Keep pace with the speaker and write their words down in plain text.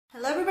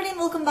Hello everybody and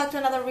welcome back to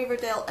another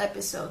Riverdale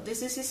episode.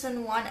 This is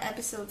season 1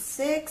 episode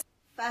 6,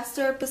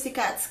 Faster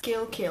Pussycats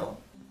Kill.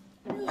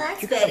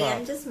 Relax Betty,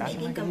 I'm just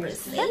making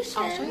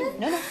conversation.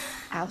 No,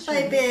 I'll show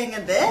by you. being a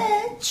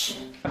bitch.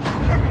 Come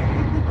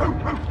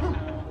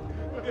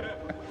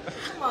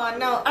on,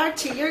 no,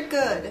 Archie, you're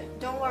good.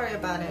 Don't worry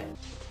about it.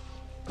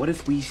 What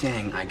if we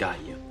sang I Got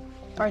You?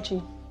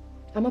 Archie,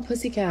 I'm a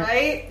pussycat.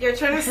 Right? You're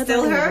trying to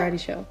steal Headlining a her? variety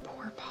show.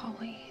 Poor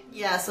Polly.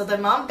 Yeah, so the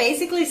mom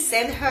basically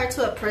sent her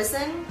to a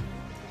prison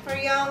for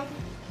young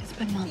It's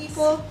been months.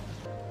 people.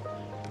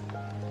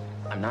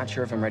 I'm not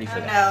sure if I'm ready for I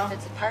that. know.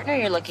 It's a partner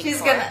you're looking She's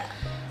for. gonna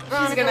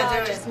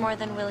do Just it. more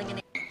than willing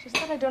and Just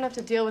that I don't have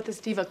to deal with this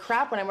diva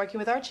crap when I'm working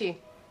with Archie.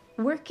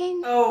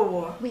 Working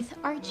Oh with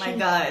Archie. my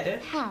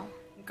god. How?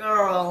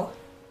 Girl.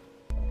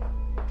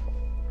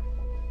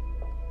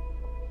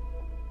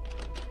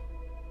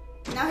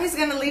 Now he's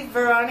gonna leave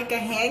Veronica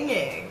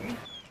hanging.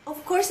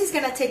 Of course he's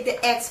gonna take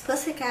the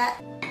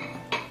ex-pussycat.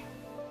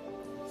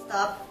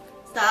 Stop.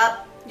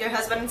 Stop. Your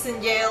husband's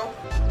in jail.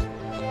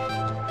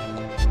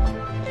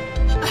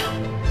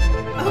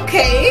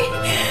 Okay.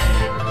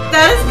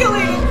 That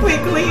escalated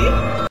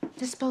quickly.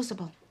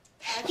 Disposable.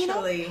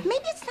 Actually,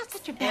 Maybe it's not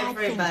such a bad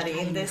everybody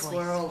thing. in this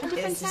world A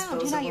different is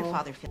sound. You know your disposable.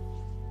 father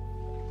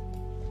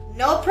feels.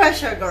 No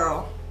pressure,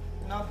 girl.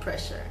 No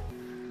pressure.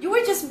 You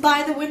were just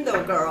by the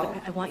window, girl.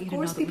 I want you to Of know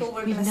course that people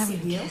were we've gonna never see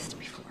you. kissed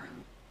before.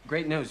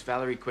 Great news,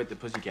 Valerie quit the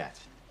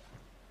Pussycats.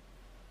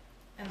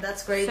 And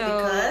that's great so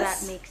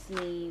because... that makes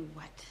me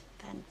what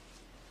then?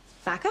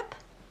 Backup?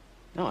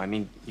 No, I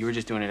mean, you were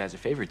just doing it as a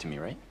favor to me,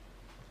 right?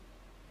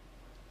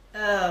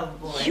 Oh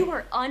boy. You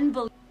are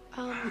unbelievable.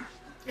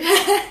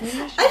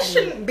 I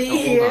shouldn't be Oh,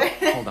 here.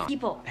 hold on.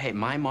 People. Hey,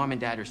 my mom and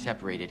dad are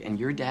separated, and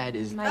your dad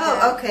is... My Oh,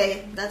 dad.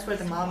 okay. That's where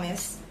the mom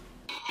is.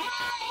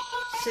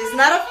 She's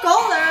not of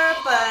color,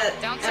 but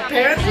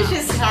apparently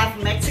she's half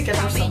Mexican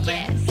or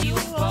something.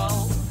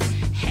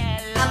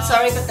 I'm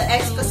sorry, but the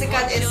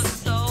ex-pussycat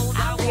is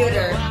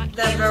cuter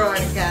than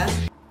Veronica.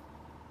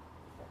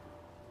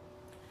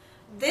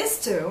 These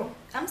two,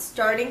 I'm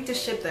starting to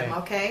ship them,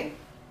 okay?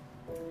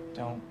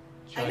 Don't.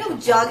 I know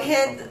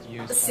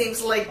Jughead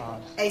seems like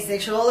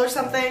asexual or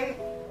something,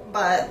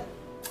 but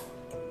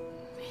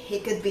he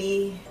could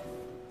be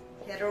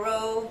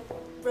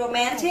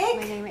hetero-romantic.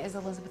 My name is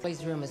Elizabeth.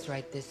 Boys' room is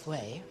right this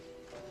way.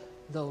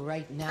 Though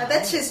right now... I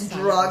bet she's it's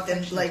drugged and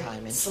reflection like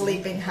time, and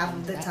sleeping she's half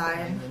of the back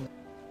time. behind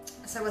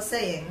As I was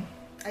saying,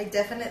 I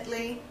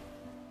definitely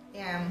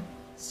am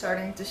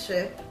starting to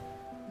ship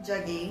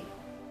Juggy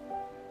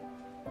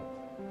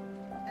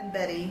and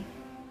Betty.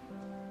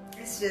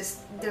 It's just,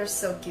 they're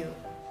so cute.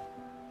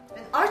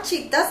 And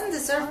Archie doesn't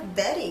deserve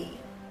Betty.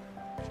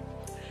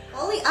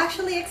 Polly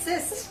actually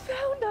exists.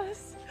 Found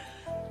us.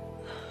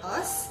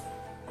 Us?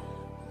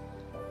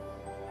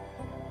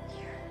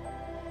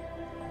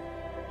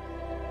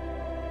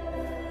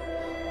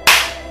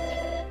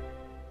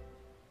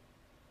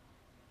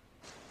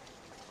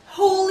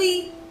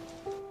 Holy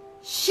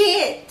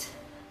shit!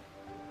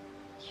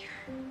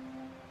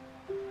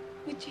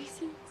 With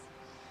Jason's.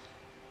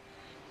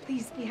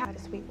 Please be happy to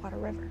Sweetwater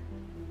River.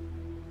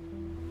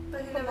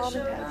 But he When never Mom and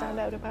showed Dad found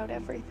up. out about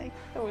everything,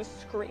 I was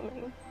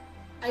screaming.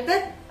 I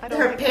bet I don't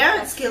her like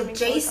parents that killed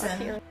screaming voice out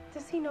Jason. here.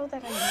 Does he know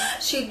that I'm here?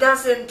 She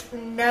doesn't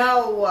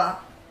know.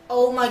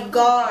 Oh my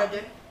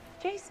god.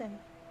 Jason,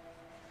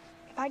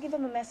 if I give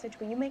him a message,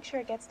 will you make sure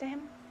it gets to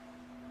him?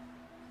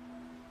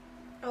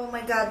 Oh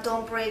my god,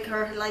 don't break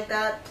her like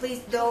that. Please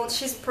don't.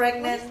 She's What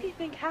pregnant. does he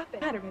think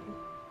happened?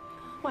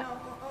 What? No,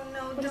 oh no,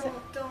 What is it?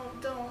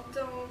 don't.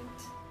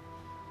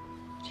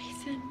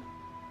 Jason.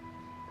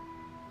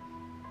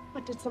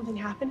 What, did something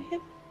happen to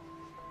him?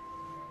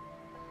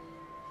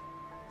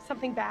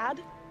 Something bad?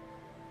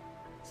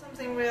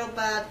 Something real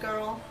bad,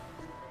 girl.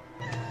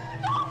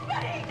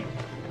 I'm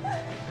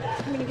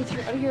gonna get you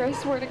out of here, I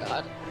swear to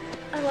God.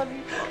 I love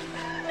you.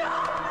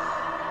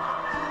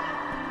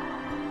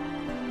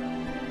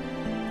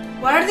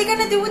 What are they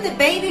gonna do with the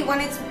baby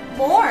when it's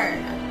born?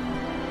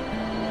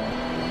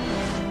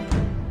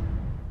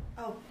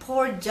 Oh,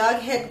 poor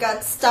Jughead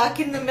got stuck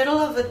in the middle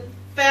of a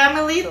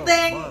family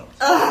thing.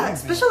 Ugh,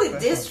 especially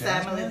this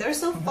family. They're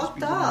so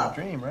fucked up.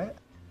 Dream, right?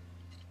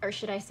 Or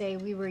should I say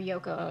we were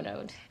Yoko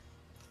Ono'd?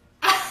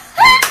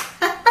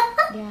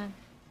 Yeah.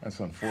 That's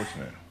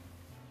unfortunate.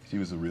 She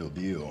was the real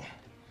deal.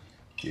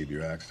 Gave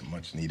your acts some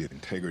much needed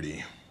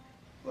integrity.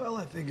 Well,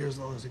 I figure as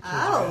long as the kids are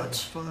having Ouch.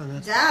 fun,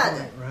 that's Dad.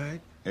 the point,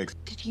 right?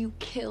 Did you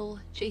kill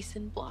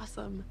Jason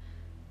Blossom?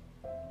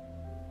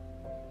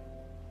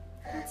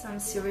 That's some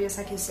serious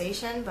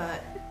accusation,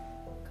 but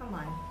come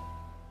on.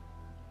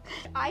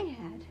 I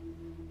had.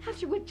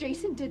 After what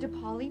Jason did to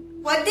Polly.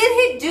 What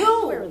did he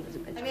do?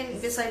 Elizabeth. I mean,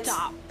 besides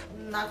Stop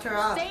knocked her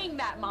up. saying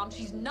that, Mom.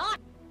 She's not.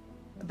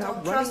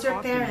 Don't trust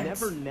your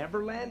parents.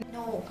 Neverland?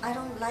 No, I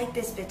don't like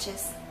these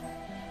bitches.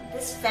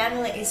 This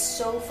family is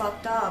so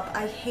fucked up.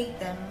 I hate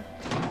them.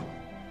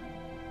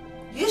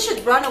 You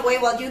should run away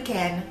while you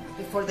can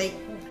before they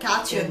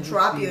catch you and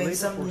trap you in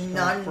some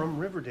nun. From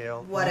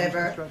Riverdale.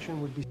 whatever.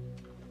 Construction would be...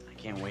 I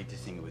can't wait to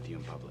sing it with you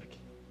in public.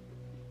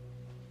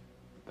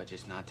 but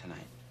just not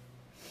tonight.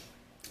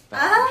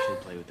 Valerie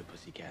should play with the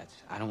Pussycats.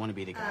 I don't want to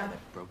be the guy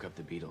that broke up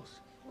the Beatles.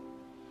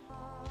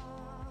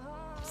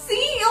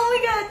 See? Oh my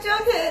god,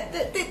 Jughead.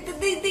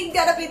 They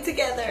gotta be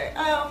together.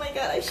 Oh my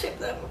god, I ship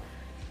them.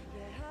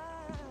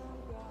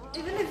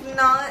 Even if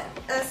not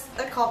as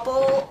a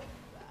couple,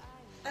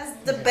 as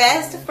the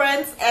best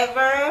friends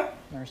ever,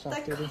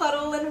 that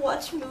cuddle and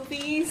watch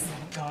movies,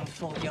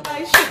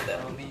 I ship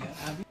them.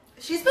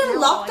 She's been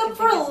locked up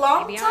for a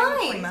long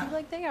time.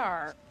 Like they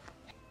are.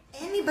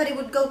 Anybody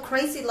would go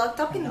crazy locked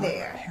up in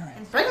there.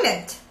 And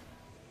pregnant.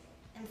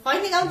 And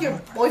finding out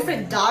your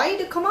boyfriend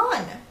died? Come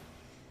on.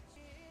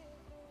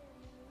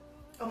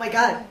 Oh my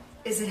god.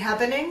 Is it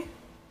happening?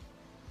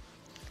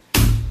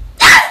 I'm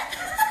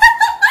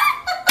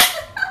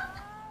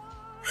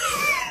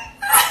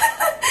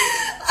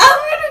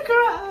gonna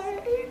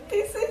cry.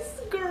 This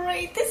is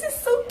great. This is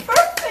so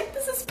perfect.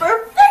 This is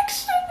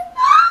perfection.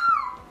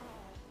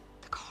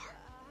 The car.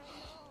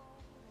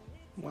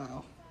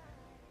 Wow.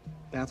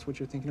 That's what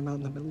you're thinking about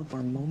in the middle of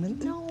our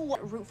moment? No,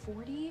 Route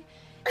 40.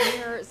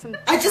 Some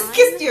I just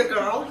kissed you,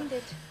 girl.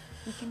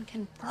 We can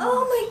confirm.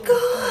 Oh my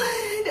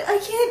god! I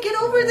can't get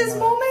over this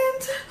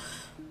moment.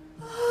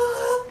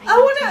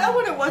 I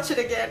wanna watch it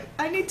again.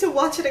 I need to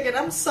watch it again.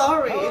 I'm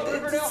sorry.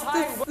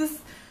 This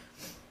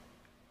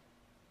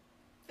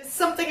it's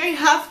something I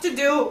have to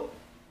do.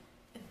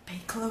 And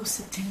pay close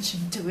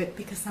attention to it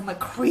because I'm a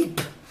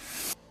creep.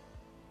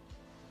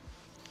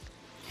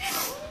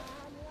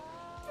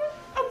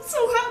 I'm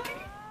so happy.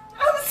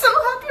 I'm so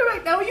happy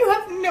right now. You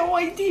have no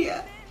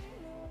idea.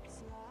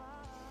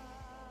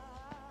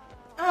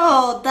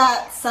 Oh,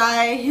 that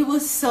sigh. He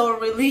was so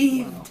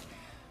relieved.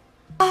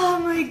 Oh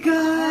my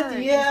god,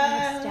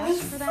 yes.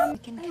 I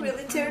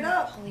really teared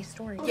up.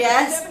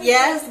 Yes,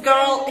 yes,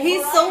 girl.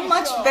 He's so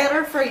much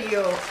better for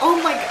you. Oh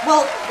my god.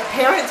 Well, the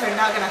parents are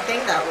not gonna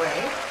think that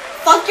way.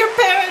 Fuck your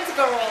parents,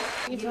 girl.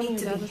 You need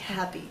to be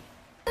happy.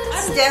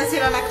 I'm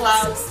dancing on a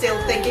cloud, still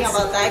thinking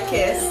about that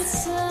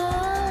kiss.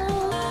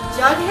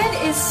 Jughead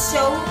is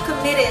so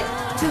committed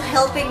to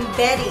helping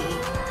Betty.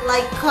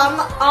 Like, come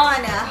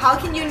on, how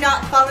can you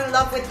not fall in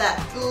love with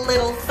that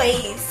little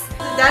face?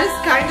 That is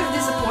kind of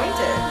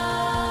disappointed.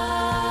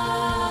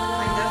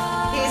 Kind of.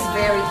 He's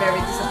very, very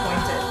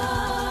disappointed.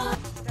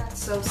 That's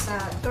so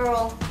sad.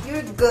 Girl,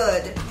 you're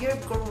good. You're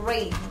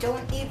great.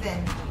 Don't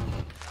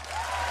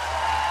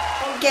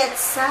get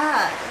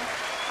sad.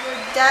 Your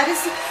dad is...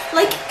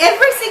 Like,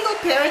 every single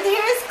parent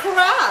here is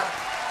crap.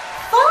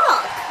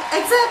 Fuck.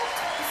 Except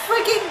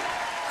freaking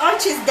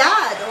Archie's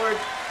dad or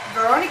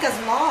Veronica's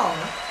mom.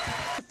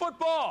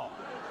 Football!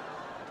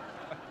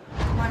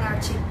 Come on,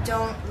 Archie,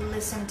 don't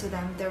listen to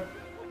them. They're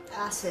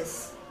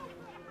asses.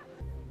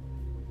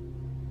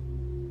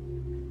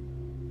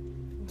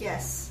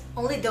 Yes,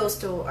 only those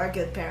two are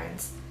good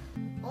parents.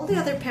 All the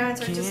other parents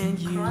are just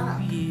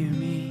crap.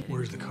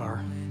 Where's the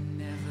car?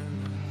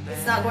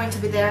 It's not going to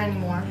be there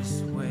anymore.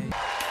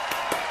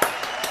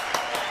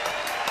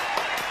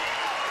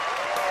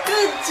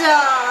 Good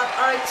job,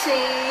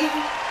 Archie!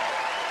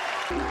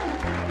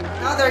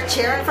 Now they're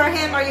cheering for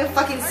him? Are you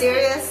fucking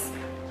serious?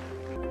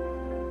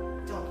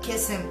 Don't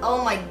kiss him.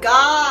 Oh my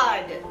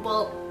god!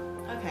 Well,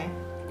 okay.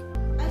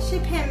 I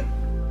ship him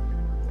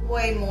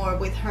way more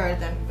with her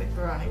than with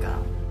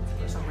Veronica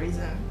for some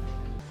reason.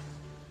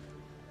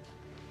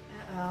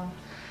 Uh-oh.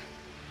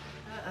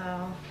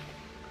 Uh-oh.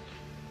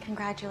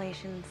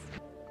 Congratulations.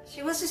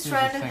 She was just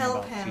trying to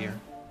help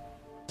him.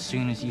 As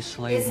soon as you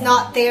slay It's one,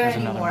 not there there's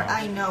another anymore.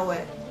 I monster know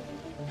it.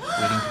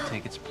 waiting to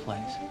take its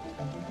place.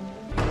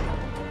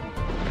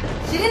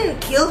 She didn't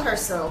kill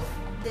herself,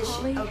 did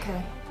she?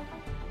 Okay.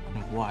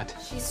 What?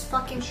 She's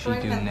fucking What'd she do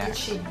pregnant. Did next?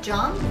 she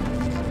jump?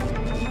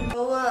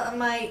 Oh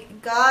my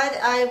god,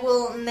 I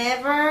will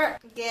never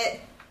get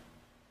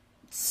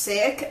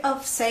sick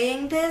of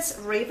saying this.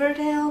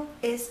 Riverdale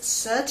is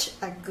such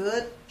a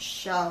good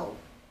show.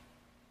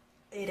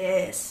 It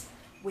is.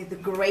 With a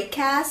great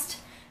cast,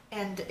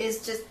 and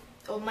it's just,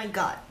 oh my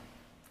god.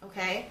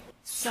 Okay?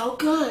 So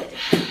good.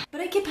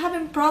 But I keep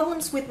having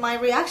problems with my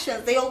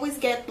reactions. They always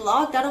get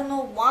blocked. I don't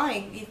know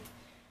why.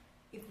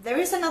 If there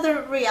is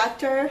another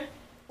reactor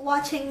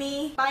watching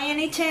me, by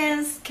any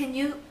chance, can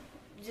you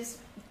just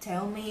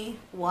tell me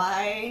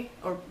why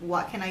or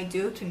what can I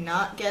do to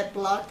not get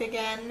blocked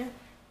again?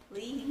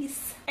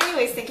 Please.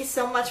 Anyways, thank you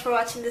so much for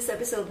watching this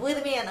episode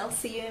with me, and I'll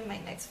see you in my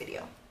next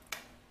video.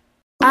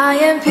 I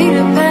am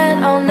Peter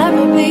Pan, I'll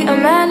never be a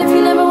man. If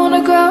you never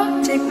wanna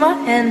grow, take my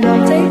hand,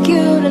 I'll take you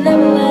to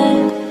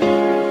Neverland.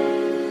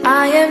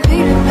 I am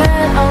Peter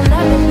Pan, I'll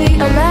never be a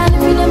man.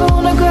 If you never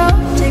wanna grow,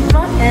 take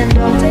my hand,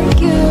 I'll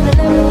take you to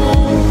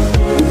Neverland.